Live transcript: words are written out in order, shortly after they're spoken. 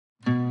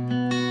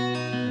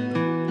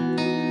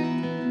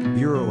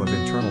Bureau of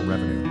Internal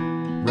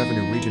Revenue.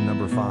 Revenue Region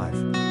Number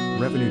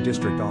 5. Revenue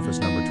District Office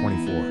Number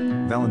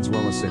 24,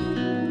 Valenzuela City.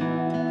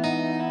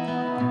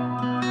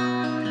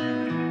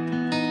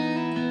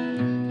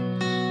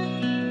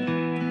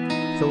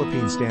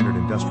 Philippine Standard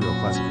Industrial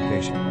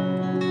Classification.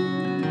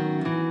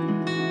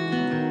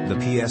 The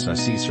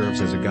PSIC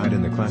serves as a guide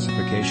in the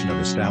classification of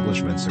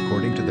establishments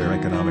according to their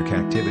economic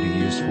activity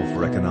useful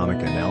for economic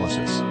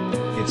analysis.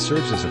 It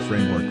serves as a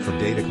framework for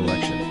data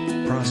collection,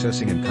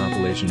 processing and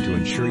compilation to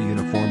ensure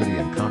uniformity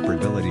and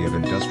comparability of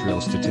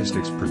industrial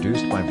statistics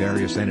produced by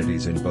various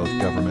entities in both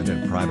government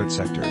and private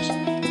sectors.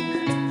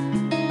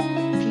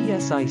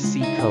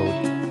 PSIC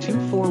Code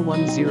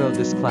 2410.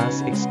 This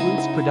class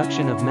excludes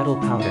production of metal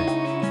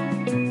powder.